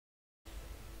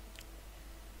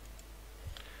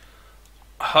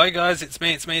Hi guys, it's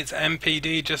me, it's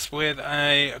MPD, just with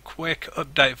a quick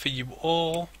update for you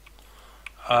all,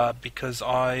 because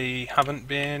I haven't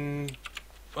been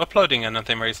uploading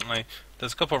anything recently.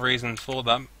 There's a couple of reasons for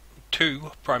that.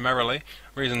 Two, primarily.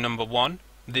 Reason number one,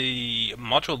 the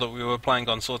module that we were playing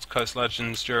on Swords Coast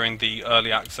Legends during the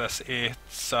early access,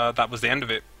 that was the end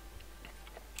of it.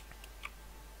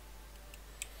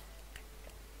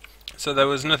 So there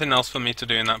was nothing else for me to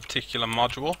do in that particular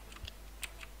module.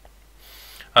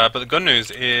 But the good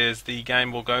news is the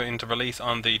game will go into release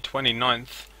on the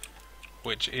 29th,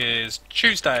 which is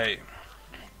Tuesday.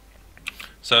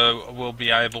 So we'll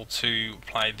be able to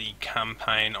play the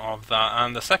campaign of that.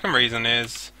 And the second reason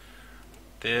is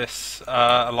this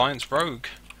Alliance Rogue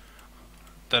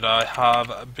that I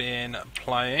have been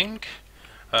playing.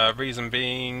 Reason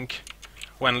being,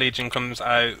 when Legion comes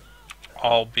out,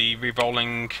 I'll be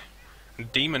re-rolling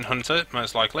Demon Hunter,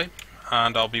 most likely,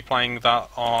 and I'll be playing that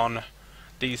on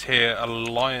these here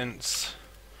Alliance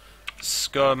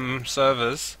Scum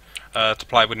servers to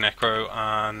play with Necro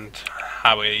and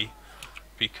Howie,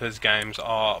 because games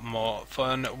are more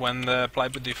fun when they're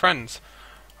played with your friends.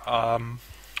 I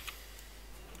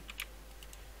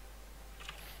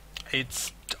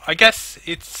guess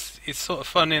it's sort of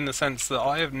fun in the sense that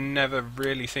I have never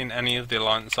really seen any of the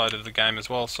Alliance side of the game as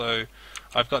well, so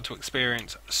I've got to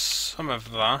experience some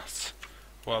of that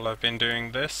while I've been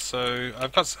doing this. So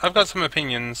I've got some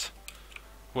opinions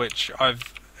which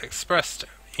I've expressed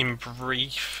in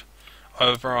brief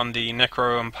over on the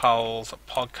Necro and Pals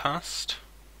podcast,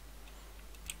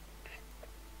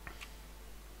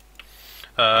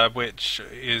 which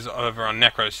is over on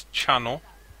Necro's channel,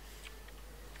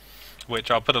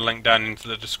 which I'll put a link down into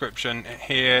the description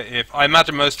here. If I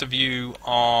imagine most of you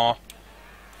are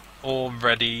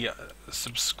already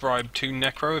subscribed to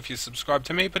Necro, if you subscribe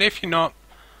to me, but if you're not,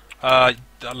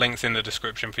 the link's in the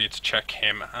description for you to check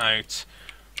him out.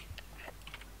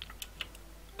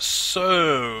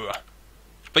 So,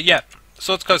 but yeah,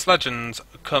 Swords Coast Legends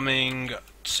coming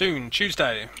soon,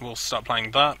 Tuesday. We'll start playing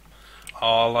that.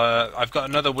 I've got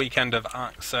another weekend of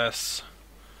access,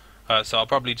 so I'll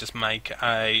probably just make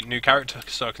a new character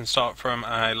so I can start from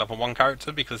a level 1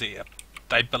 character, because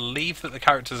they believe that the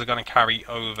characters are going to carry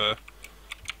over,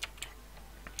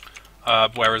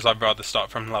 whereas I'd rather start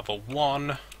from level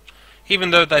 1.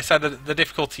 Even though they said that the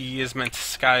difficulty is meant to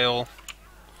scale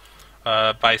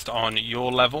based on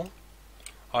your level,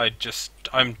 I'm just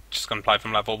going to play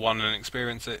from level 1 and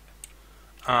experience it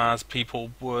as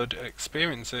people would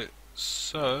experience it.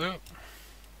 So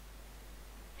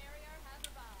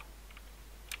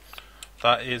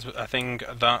that is a thing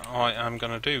that I am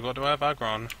going to do. What do I have aggro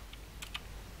on?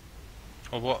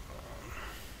 Or what?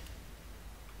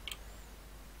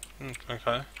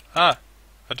 Okay. Ah!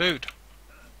 A dude!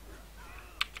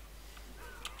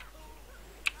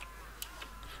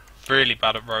 Really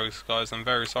bad at rogues, guys. I'm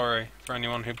very sorry for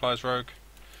anyone who plays rogue.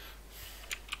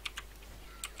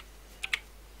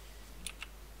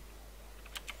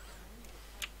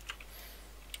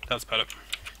 That's better.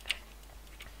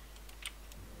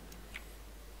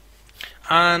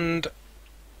 And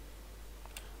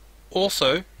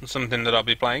also, something that I'll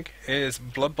be playing is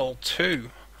Blood Bowl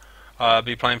 2. I'll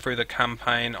be playing through the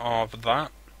campaign of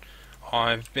that.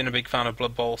 I've been a big fan of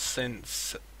Blood Bowl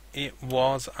since it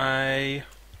was a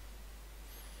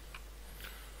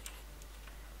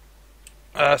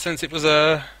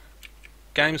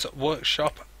Games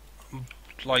Workshop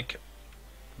like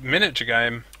miniature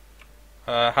game.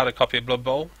 Had a copy of Blood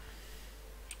Bowl,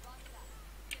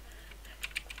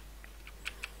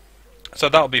 so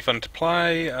that'll be fun to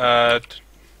play.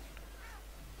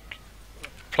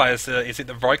 Players, is it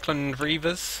the Reichland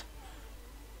Reavers?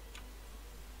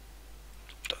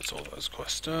 That's all those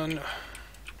questions.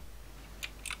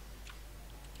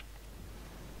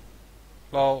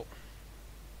 Lol.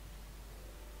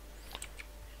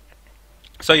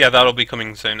 So yeah, that'll be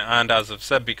coming soon, and as I've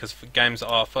said, because games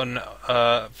are fun,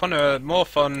 more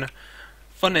fun,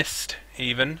 funnest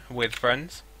even with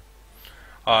friends.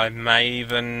 I may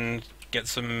even get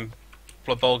some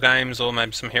Blood Bowl games, or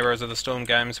maybe some Heroes of the Storm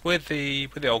games with the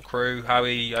old crew.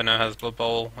 Howie, I know, has Blood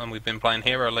Bowl, and we've been playing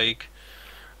Hero League,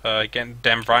 getting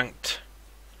dem ranked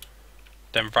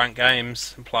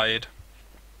games played.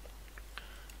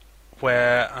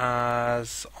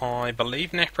 Whereas I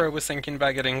believe Necro was thinking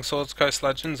about getting Swords Coast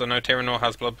Legends. I know Tyranor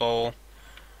has Blood Bowl.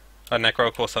 Necro,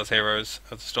 of course, has Heroes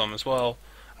of the Storm as well.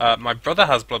 My brother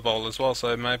has Blood Bowl as well,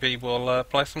 so maybe we'll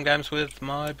play some games with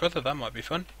my brother. That might be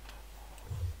fun.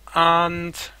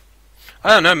 And I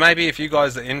don't know, maybe if you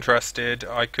guys are interested,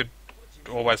 I could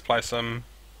always play some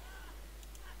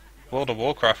World of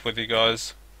Warcraft with you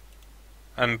guys.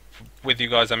 and with you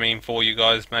guys I mean for you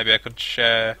guys, maybe I could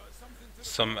share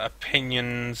some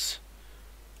opinions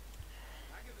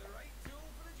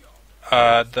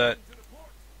that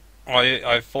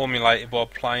I formulated while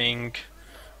playing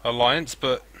Alliance,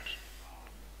 but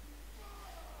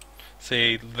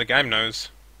see, the game knows.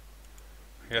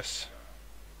 Guess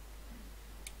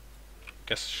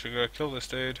I should go kill this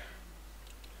dude.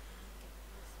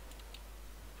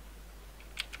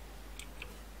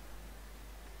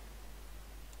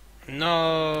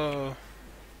 No.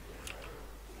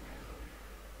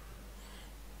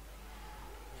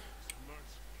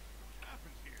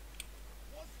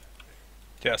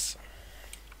 Yes.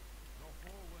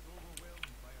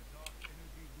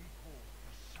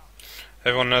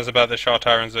 Everyone knows about the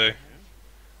Shartaran Zoo.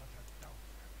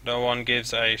 No one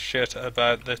gives a shit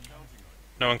about the...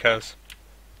 No one cares.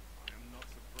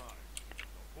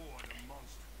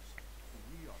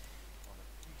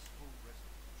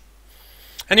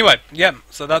 Anyway, yeah,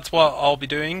 so that's what I'll be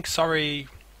doing. Sorry,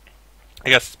 I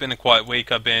guess it's been a quiet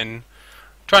week. I've been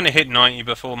trying to hit 90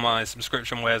 before my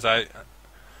subscription wears out.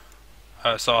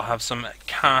 So I'll have some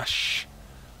cash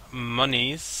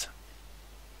monies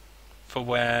for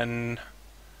when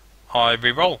I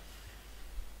re-roll.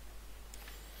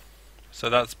 So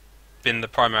that's been the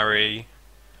primary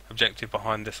objective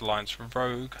behind this Alliance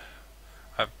Rogue.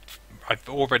 I've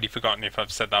already forgotten if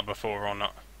I've said that before or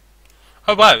not.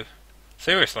 Oh wow!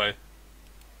 Seriously?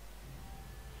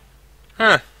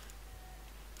 Huh.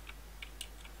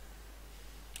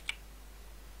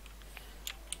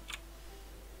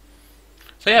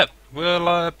 So yeah, we'll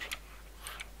I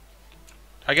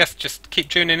guess just keep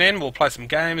tuning in, we'll play some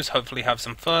games, hopefully have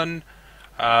some fun.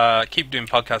 Keep doing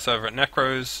podcasts over at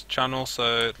Necro's channel,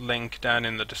 so link down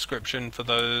in the description for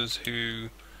those who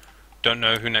don't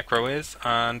know who Necro is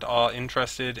and are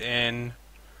interested in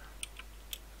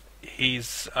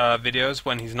his videos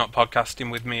when he's not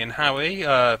podcasting with me and Howie,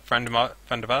 friend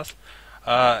of ours.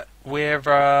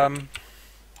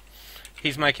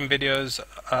 He's making videos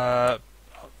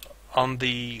on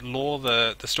the lore,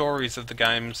 the stories of the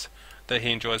games that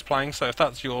he enjoys playing, so if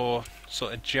that's your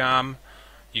sort of jam,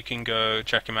 you can go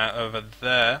check him out over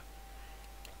there.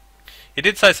 He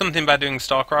did say something about doing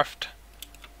StarCraft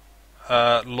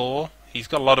lore. He's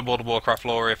got a lot of World of Warcraft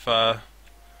lore if for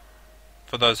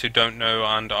those who don't know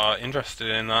and are interested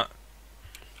in that.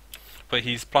 But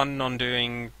he's planning on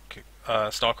doing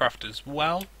StarCraft as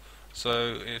well.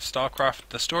 So if StarCraft,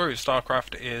 the story of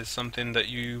StarCraft is something that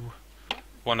you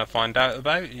want to find out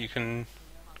about, you can.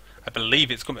 I believe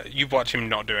it's coming. You've watched him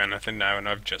not do anything now, and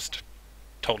I've just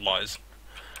told lies.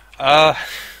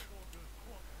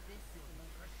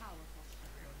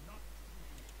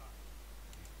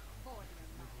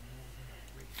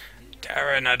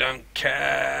 Darren, I don't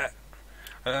care.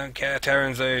 I don't care,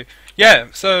 Terran Zoo. Yeah,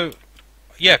 so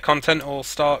yeah, content will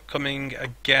start coming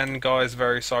again, guys.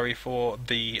 Very sorry for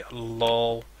the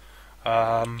lull.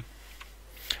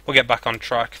 We'll get back on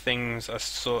track. Things are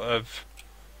sort of,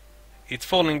 it's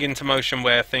falling into motion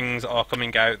where things are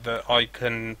coming out that I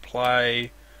can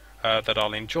play, that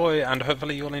I'll enjoy, and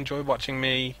hopefully you'll enjoy watching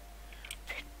me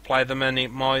play them. And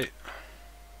it might,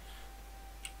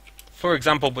 for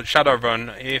example, with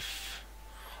Shadowrun, if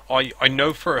I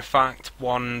know for a fact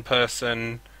one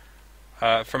person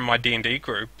from my D&D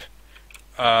group,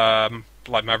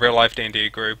 like my real life D&D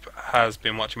group, has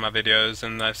been watching my videos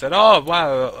and they've said, "Oh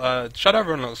wow,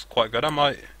 Shadowrun looks quite good. I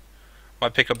might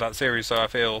pick up that series." So I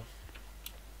feel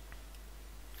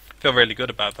really good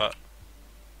about that.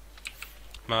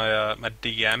 My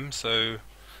DM. So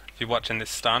if you're watching this,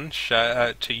 Stan, shout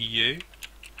out to you.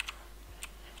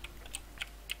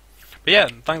 But yeah,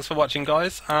 thanks for watching,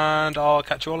 guys, and I'll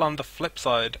catch you all on the flip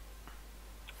side.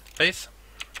 Peace.